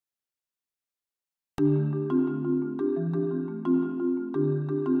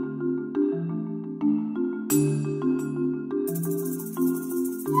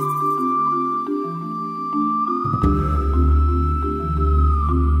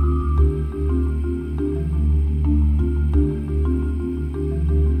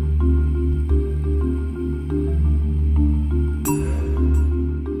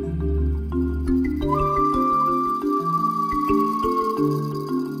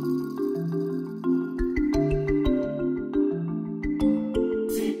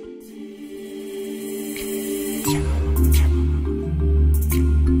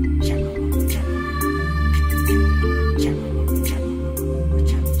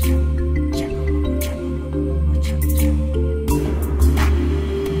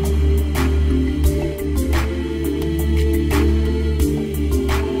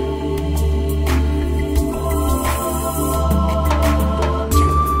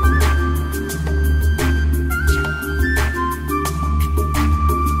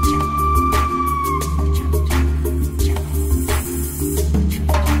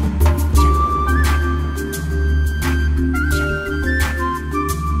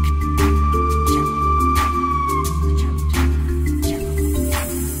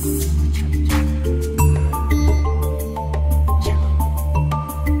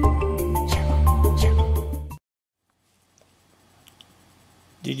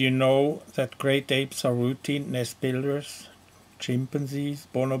Did you know that great apes are routine nest builders? Chimpanzees,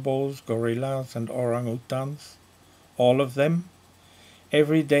 bonobos, gorillas and orangutans, all of them.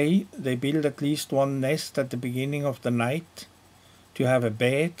 Every day they build at least one nest at the beginning of the night to have a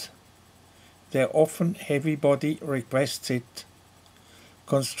bed. Their often heavy body requests it.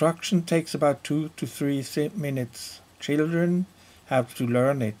 Construction takes about 2 to 3 minutes. Children have to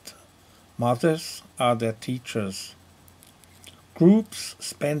learn it. Mothers are their teachers. Groups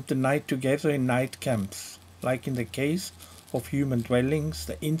spend the night together in night camps. Like in the case of human dwellings,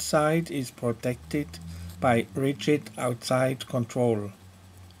 the inside is protected by rigid outside control.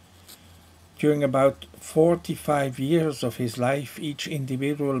 During about 45 years of his life, each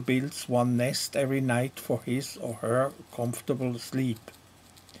individual builds one nest every night for his or her comfortable sleep.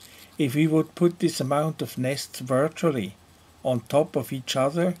 If we would put this amount of nests virtually on top of each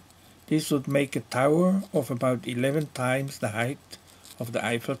other, this would make a tower of about 11 times the height of the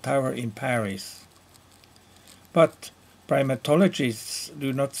Eiffel Tower in Paris. But primatologists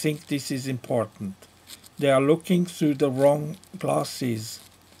do not think this is important. They are looking through the wrong glasses.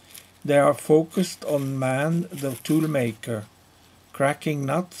 They are focused on man, the toolmaker, cracking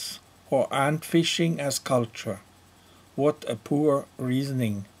nuts or ant fishing as culture. What a poor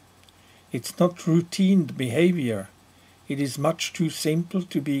reasoning. It's not routine behavior. It is much too simple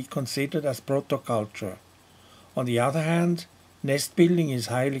to be considered as proto-culture. On the other hand, nest building is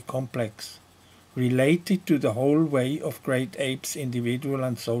highly complex, related to the whole way of great apes' individual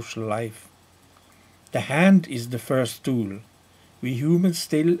and social life. The hand is the first tool. We humans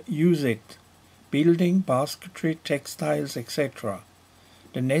still use it, building, basketry, textiles, etc.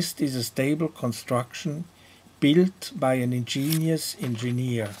 The nest is a stable construction built by an ingenious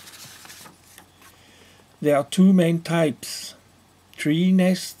engineer. There are two main types: tree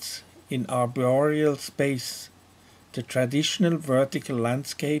nests in arboreal space, the traditional vertical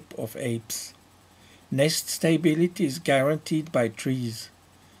landscape of apes. Nest stability is guaranteed by trees.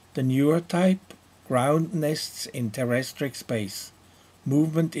 The newer type, ground nests in terrestrial space.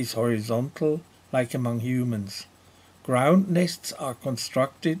 Movement is horizontal, like among humans. Ground nests are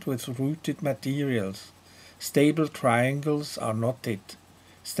constructed with rooted materials. Stable triangles are knotted.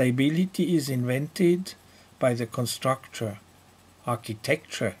 Stability is invented by the constructor.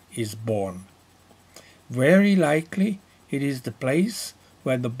 Architecture is born. Very likely it is the place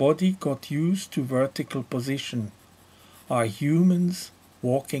where the body got used to vertical position. Are humans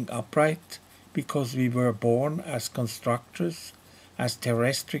walking upright because we were born as constructors, as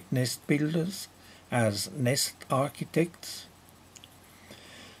terrestrial nest builders, as nest architects?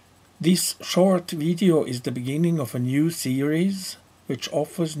 This short video is the beginning of a new series which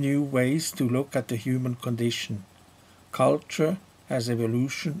offers new ways to look at the human condition, culture as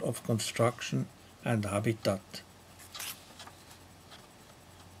evolution of construction and habitat.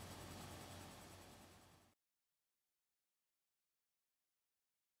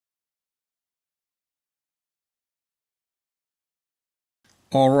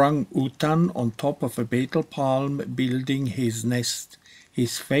 Orang-utan on top of a betel palm building his nest.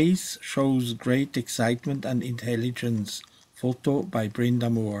 His face shows great excitement and intelligence. Photo by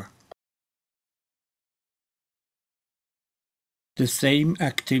Brenda Moore. The same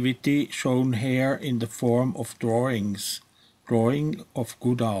activity shown here in the form of drawings. Drawing of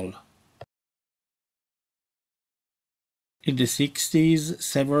Goodall. In the 60s,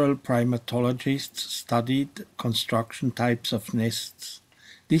 several primatologists studied construction types of nests.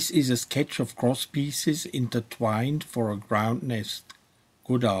 This is a sketch of cross pieces intertwined for a ground nest.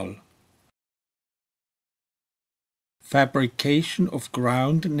 Goodall. Fabrication of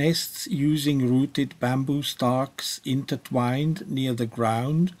ground nests using rooted bamboo stalks intertwined near the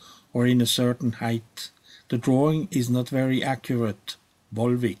ground or in a certain height. The drawing is not very accurate.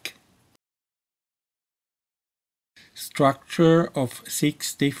 Volvic. Structure of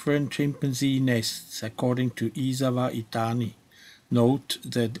 6 different chimpanzee nests according to Isawa Itani. Note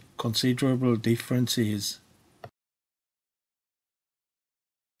the considerable differences.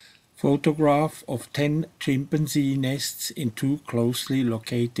 Photograph of 10 chimpanzee nests in 2 closely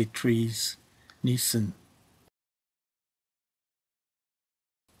located trees. Nissen.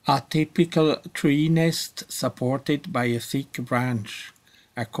 Atypical tree nest supported by a thick branch,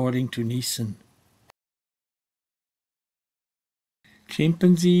 according to Nissen.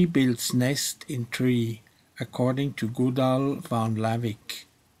 Chimpanzee builds nest in tree, according to Goodall van Lawick.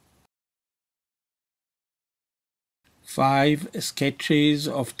 5 sketches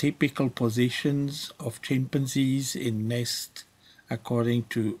of typical positions of chimpanzees in nest, according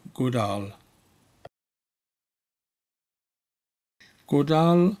to Goodall.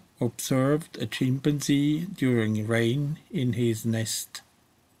 Goodall observed a chimpanzee during rain in his nest.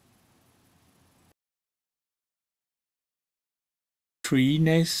 tree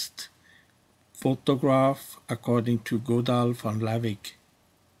nest photograph according to Godal van Lawick.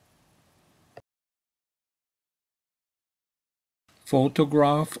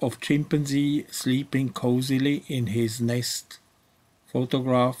 Photograph of chimpanzee sleeping cozily in his nest.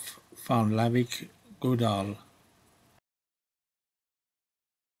 Photograph van Lawick Godal.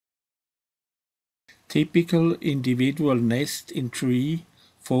 Typical individual nest in tree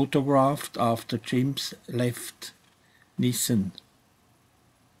photographed after chimps left. Nissen.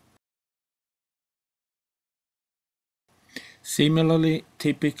 Similarly,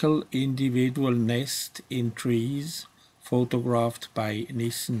 typical individual nest in trees photographed by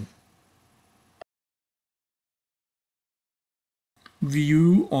Nissen.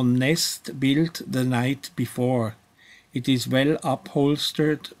 View on nest built the night before. It is well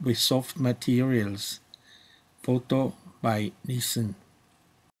upholstered with soft materials. Photo by Nissen.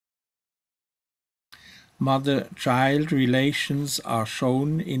 Mother-child relations are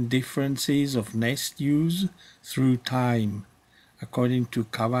shown in differences of nest use through time, according to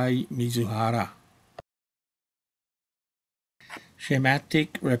Kawai Mizuhara.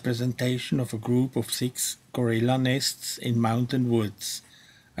 Schematic representation of a group of 6 gorilla nests in mountain woods,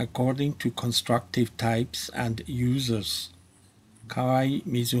 according to constructive types and users. Kawai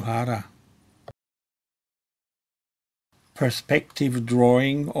Mizuhara. Perspective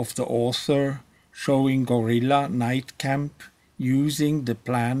drawing of the author showing gorilla night camp using the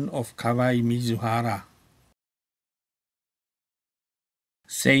plan of Kawai Mizuhara.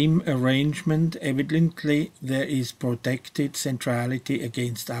 Same arrangement. Evidently there is protected centrality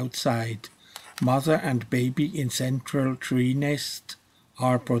against outside. Mother and baby in central tree nest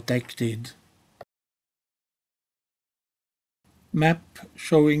are protected. Map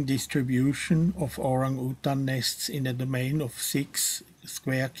showing distribution of orangutan nests in a domain of 6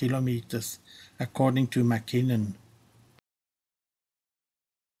 square kilometers, according to McKinnon.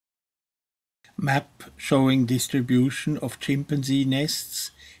 Map showing distribution of chimpanzee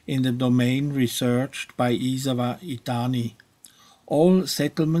nests in the domain researched by Isawa Itani. All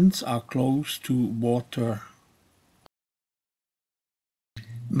settlements are close to water.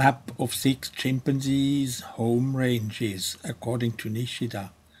 Map of 6 chimpanzees' home ranges, according to Nishida.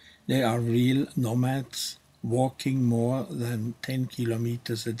 They are real nomads, walking more than 10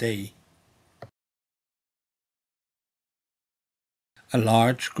 kilometers a day. A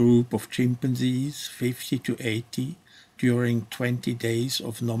large group of chimpanzees, 50 to 80, during 20 days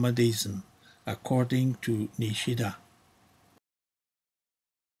of nomadism, according to Nishida.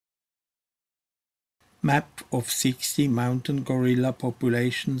 Map of 60 mountain gorilla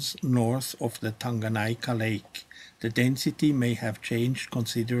populations north of the Tanganyika Lake. The density may have changed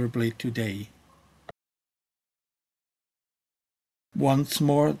considerably today. Once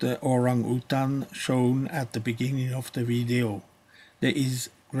more the orangutan shown at the beginning of the video. There is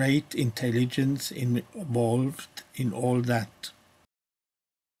great intelligence involved in all that.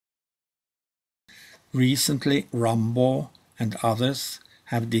 Recently, Rambo and others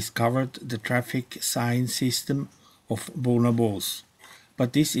have discovered the traffic sign system of bonobos,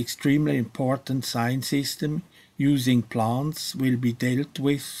 but this extremely important sign system using plants will be dealt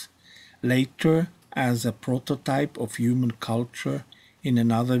with later as a prototype of human culture in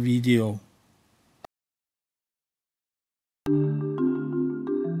another video.